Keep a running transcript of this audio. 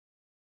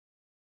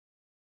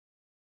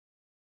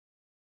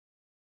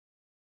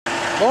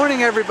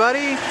Morning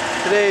everybody,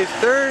 today's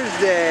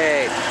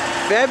Thursday,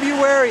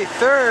 February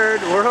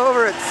 3rd. We're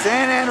over at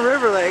Santa Ana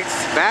River Lakes,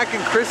 back in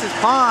Chris's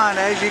pond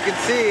as you can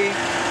see,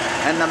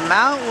 and the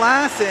Mount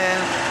Lassen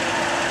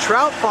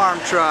trout farm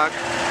truck,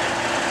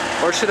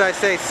 or should I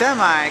say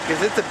semi,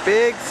 because it's a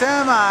big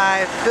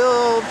semi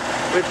filled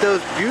with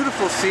those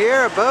beautiful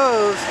Sierra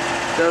bows,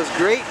 those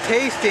great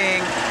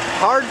tasting,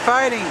 hard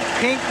fighting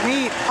pink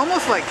meat,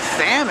 almost like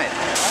salmon.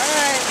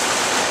 Alright,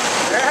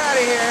 they're out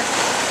of here.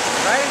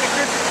 Right into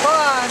Chris's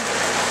pond.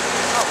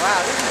 Oh wow,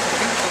 this is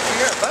beautiful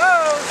Sierra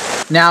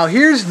bows. Now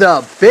here's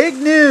the big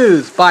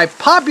news. By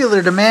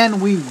popular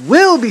demand, we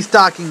will be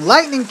stocking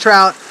lightning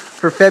trout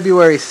for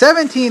February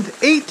 17th,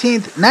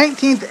 18th,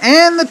 19th,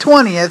 and the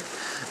 20th.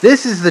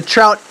 This is the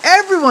trout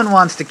everyone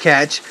wants to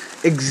catch.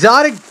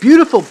 Exotic,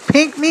 beautiful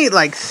pink meat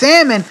like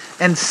salmon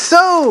and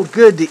so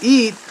good to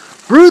eat.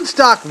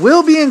 Broodstock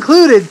will be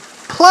included,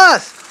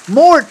 plus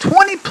more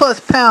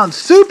 20+ pound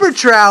super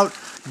trout.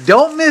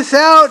 Don't miss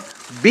out.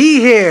 Be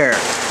here. Nice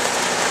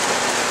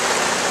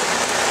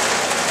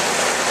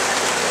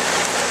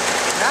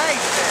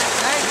fish,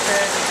 nice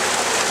fish.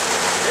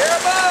 Here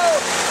a boat.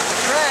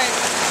 That's right.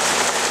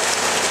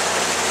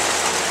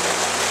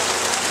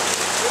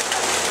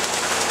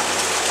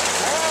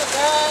 Alright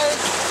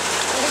guys,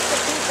 make the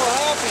people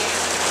happy.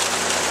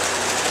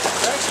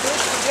 Fresh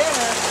fish for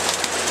dinner.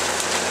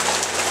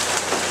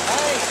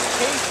 Nice,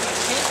 tasty,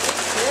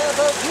 Sierra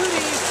boat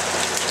beauties.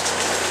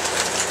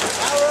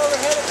 Now we're over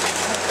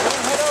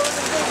head over to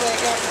the big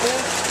lake after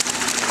this.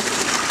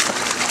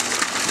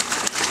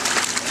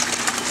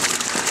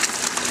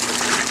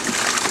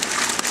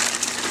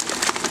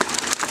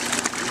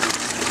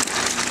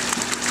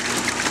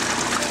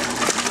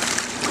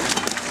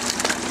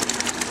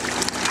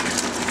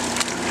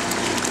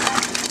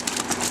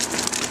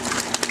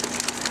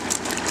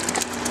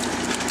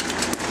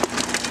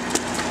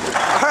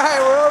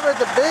 Alright, we're over at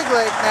the big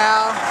lake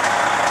now.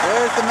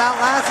 There's the Mount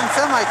Lassen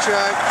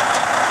semi-truck.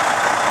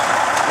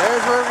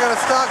 There's where we're going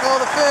to stock all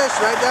the fish,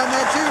 right down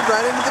that tube,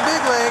 right into the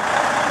big lake.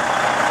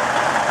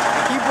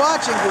 Keep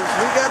watching because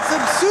we got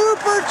some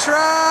super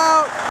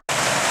trout.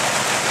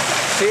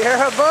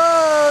 Sierra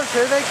bows,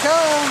 here they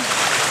come.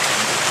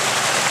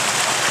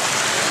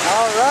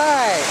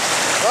 Alright,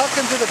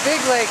 welcome to the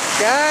big lake,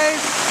 guys.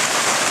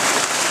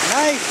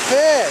 Nice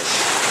fish.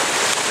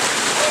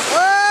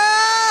 Whoa!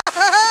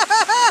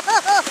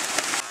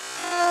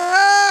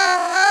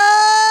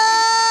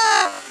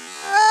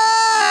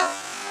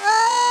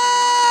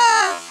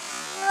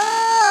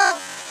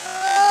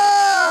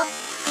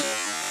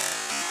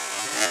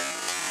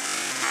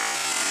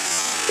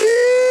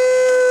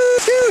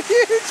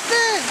 Huge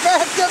fish,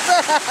 back to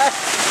back.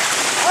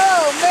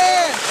 Oh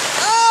man.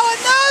 Oh,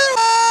 another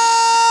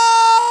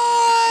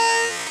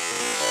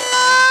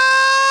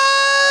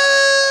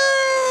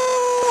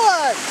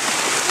one.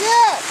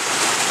 Yes.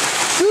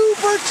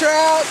 Super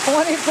trout,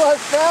 20+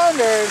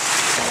 pounders.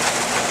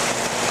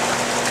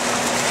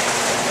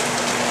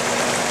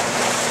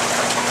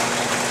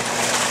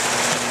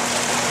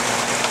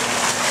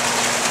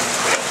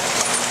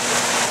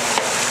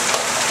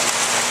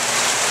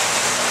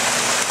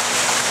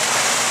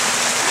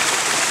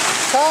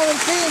 Common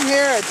theme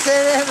here at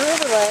Santa Ana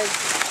River Lake.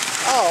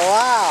 Oh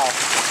wow,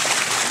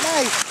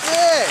 nice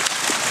fish.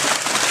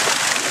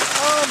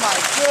 Oh my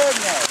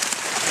goodness.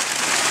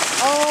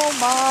 Oh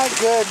my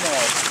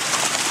goodness.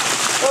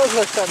 Those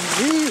are some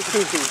huge.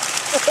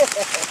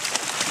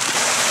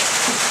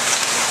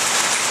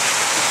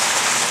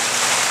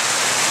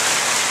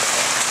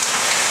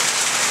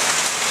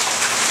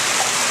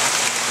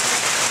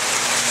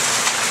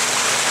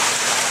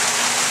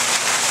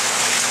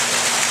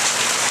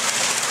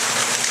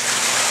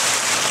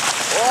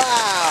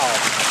 Wow.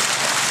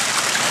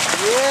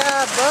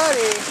 Yeah,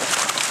 buddy.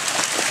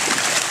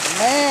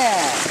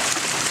 Man.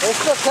 They're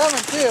still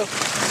coming too.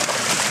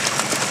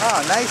 Oh,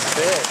 nice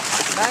fish.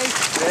 Nice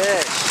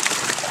fish.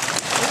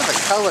 Look at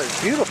the colors.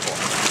 Beautiful.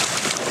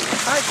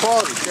 High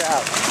quality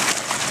trout.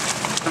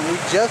 And we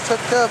just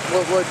hooked up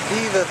what would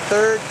be the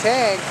third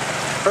tank.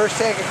 First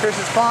tank at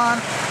Chris's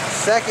pond.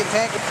 Second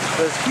tank of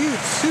those huge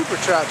super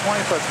trout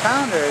 20+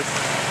 pounders.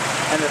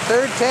 And the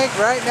third tank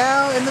right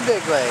now in the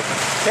big lake.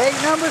 Tank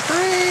number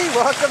 3,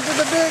 welcome to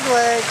the big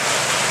lake.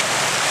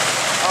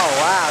 Oh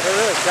wow, they're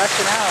really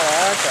gushing out of there,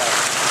 aren't they?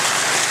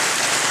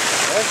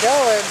 They're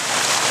going.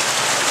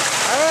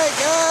 Alright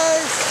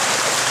guys,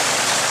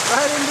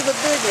 right into the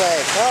big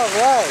lake,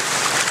 alright.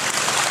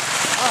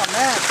 Oh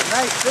man, some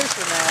nice fish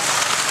in there.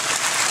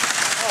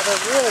 Oh,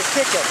 they're really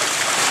kicking.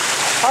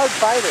 Hard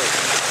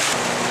fighters.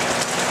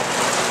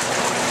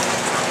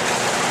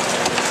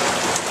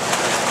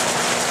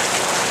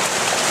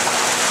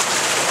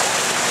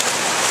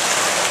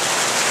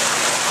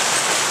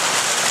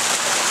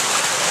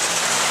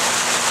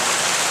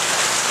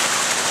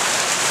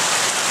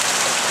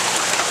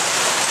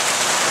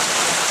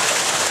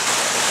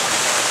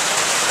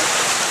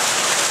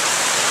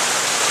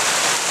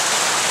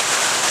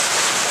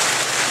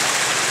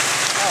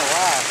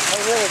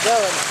 Really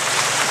going.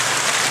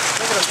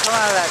 Look at them come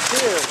out of that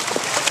tube.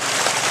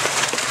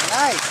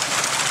 Nice.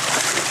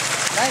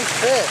 Nice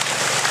fish.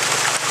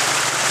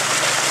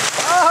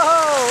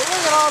 Oh,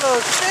 look at all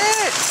those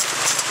fish.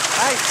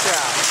 Nice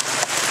trout.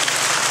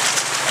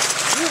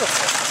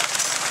 Beautiful.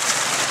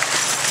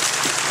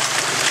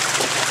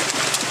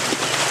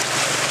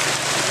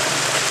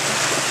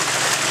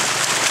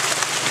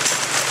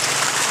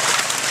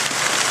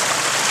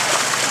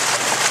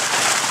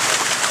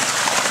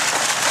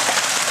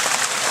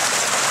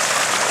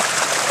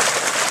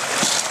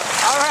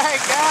 All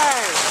right,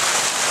 guys.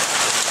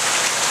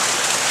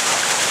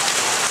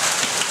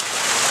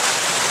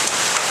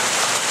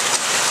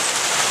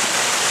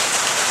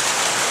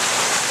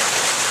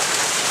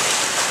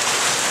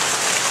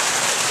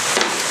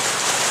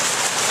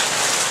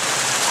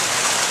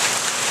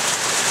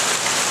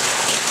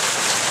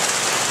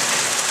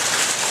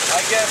 I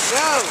guess so.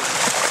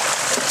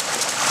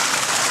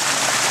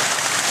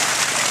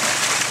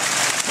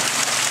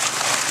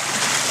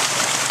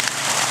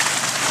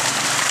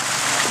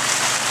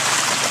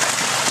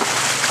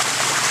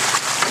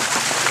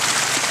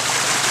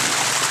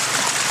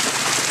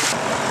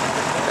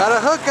 Got a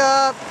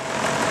hookup.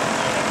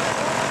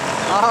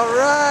 All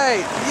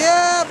right.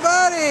 Yeah,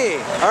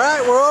 buddy. All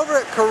right, we're over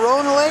at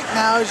Corona Lake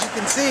now, as you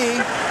can see.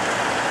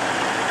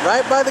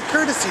 Right by the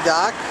courtesy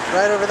dock,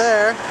 right over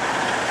there.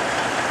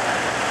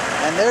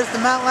 And there's the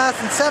Mount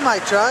Lassen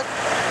semi-truck.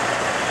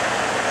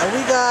 And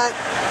we got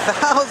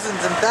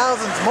thousands and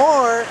thousands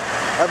more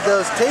of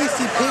those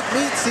tasty pink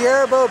meat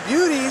Sierra Bow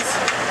beauties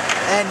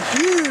and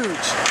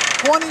huge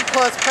 20+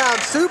 pound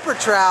super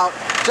trout,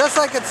 just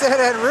like at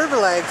Santa Ana River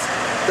Lakes.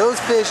 Those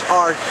fish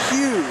are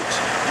huge.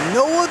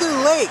 No other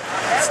lake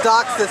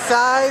stocks the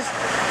size,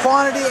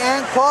 quantity,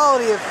 and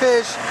quality of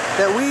fish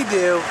that we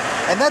do.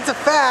 And that's a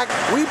fact.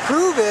 We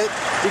prove it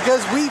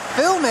because we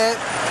film it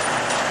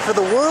for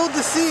the world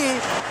to see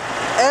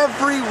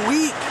every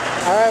week.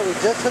 All right, we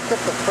just hooked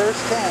up the first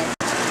tank.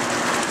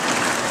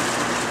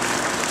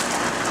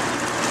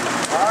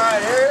 All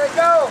right, here we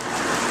go.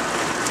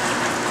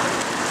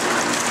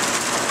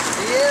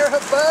 Sierra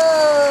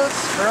Bows,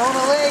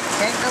 Corona Lake,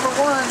 tank number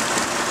 1.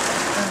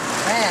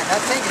 Man,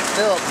 that tank is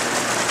filled.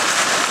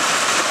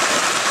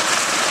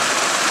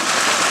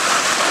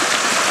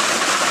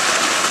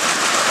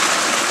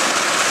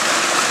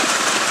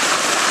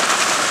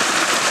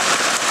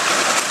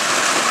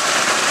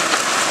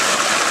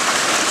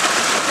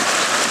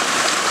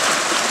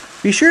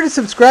 Be sure to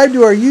subscribe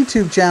to our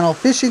YouTube channel,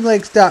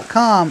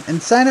 fishinglakesdotcom,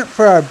 and sign up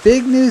for our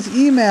big news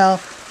email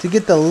to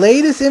get the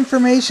latest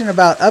information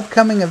about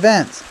upcoming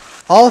events.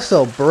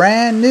 Also,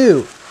 brand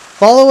new,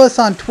 follow us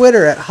on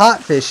Twitter at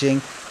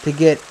HotFishing to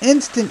get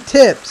instant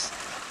tips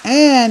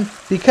and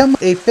become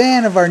a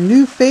fan of our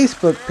new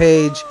Facebook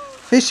page,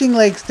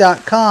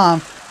 fishinglakes.com,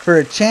 for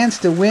a chance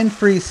to win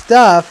free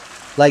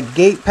stuff like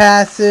gate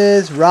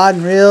passes, rod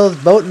and reels,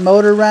 boat and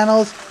motor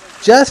rentals,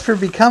 just for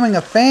becoming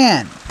a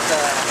fan.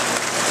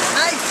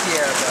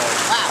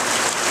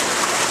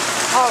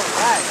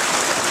 Alright.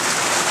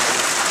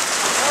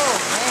 Oh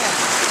man.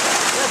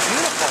 They're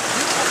beautiful.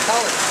 Beautiful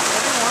colors.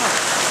 Every one of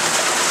them.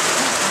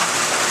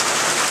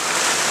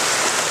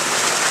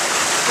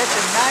 Such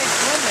a nice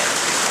limit.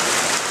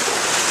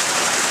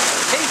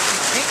 Tasty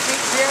pink meat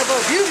Sierra Bow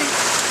beauty.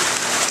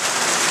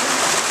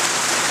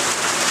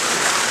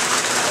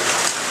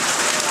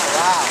 Oh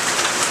wow.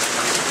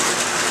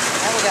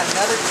 Now we got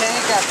another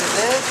tank after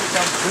this with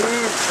some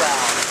blue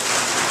trout.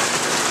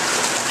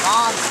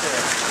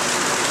 Monster.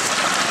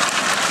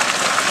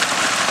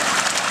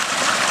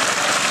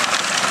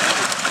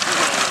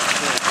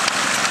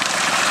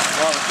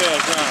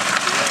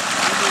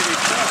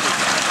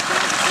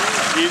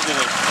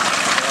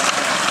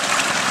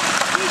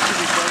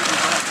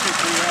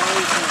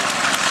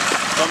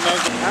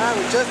 Alright,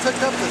 we just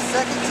hooked up the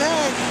second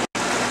tank.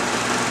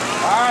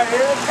 Alright,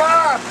 here it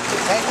comes.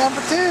 Tank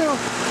number 2.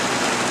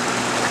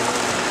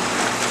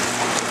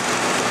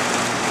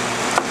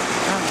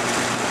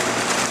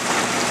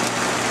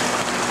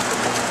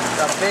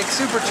 Got a big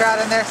super trout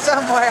in there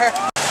somewhere.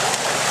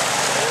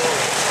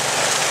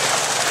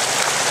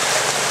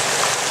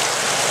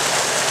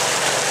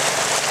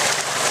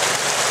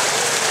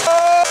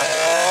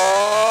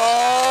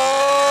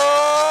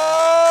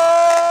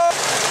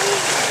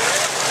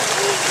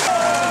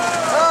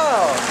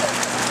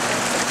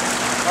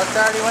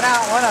 Already went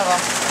out, one of them.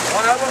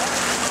 One of them?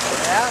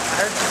 Yeah, I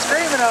heard some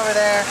screaming over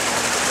there.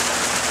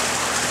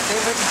 See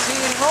if we can see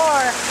any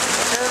more. I'm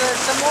sure there's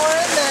some more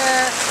in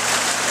there.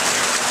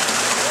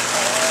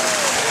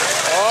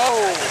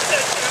 Oh!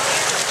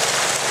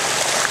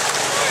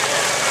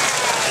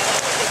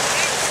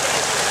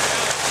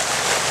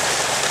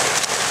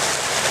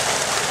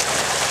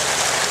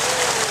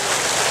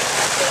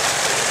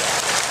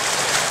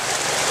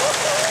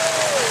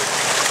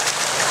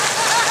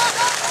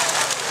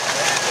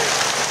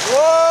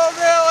 Whoa,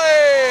 really?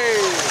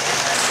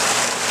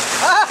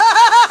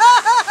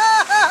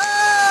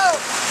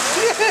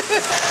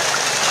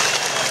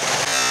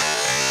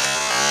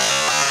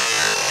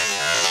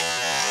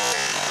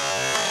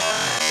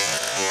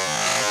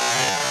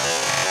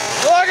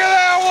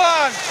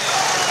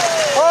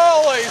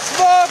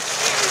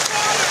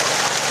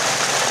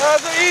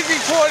 That's an easy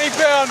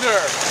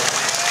 20-pounder.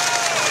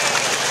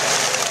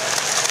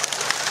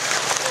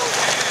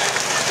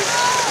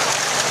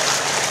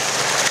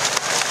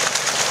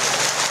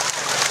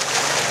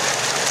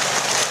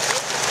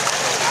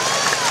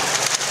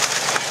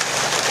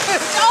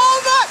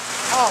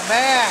 Oh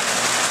man!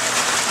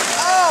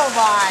 Oh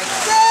my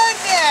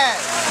goodness!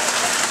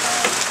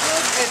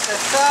 Look at the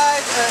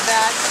size of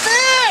that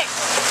fish!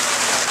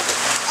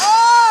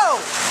 Oh!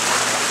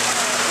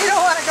 You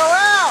don't want to go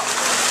out!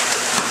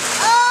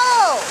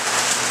 Oh!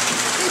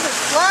 He's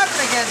just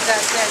slapping against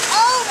that thing.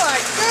 Oh my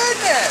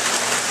goodness!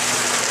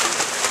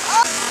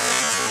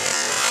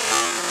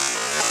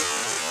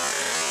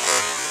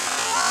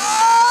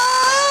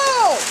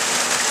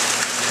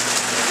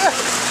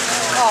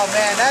 Oh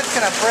man, that's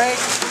gonna break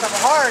some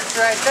hearts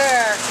right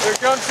there. Here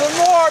comes some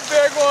more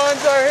big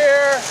ones out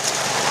here.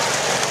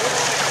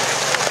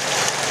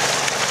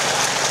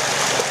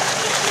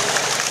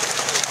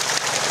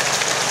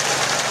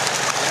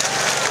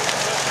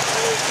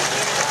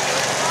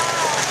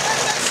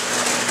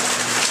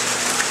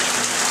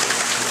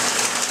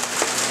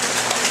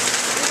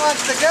 He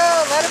wants to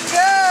go, let him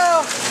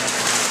go.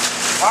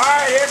 All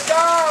right, here it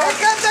comes. Here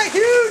comes a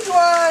huge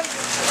one.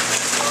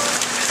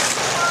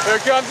 Here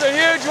comes a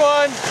huge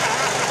one.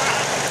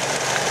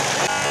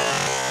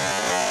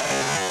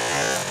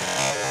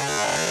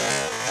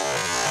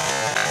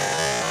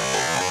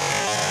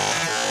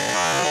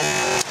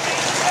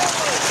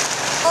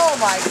 Oh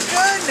my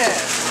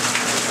goodness!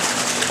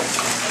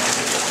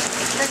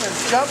 This thing was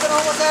jumping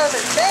almost out of the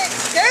tank.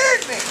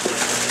 Scared me.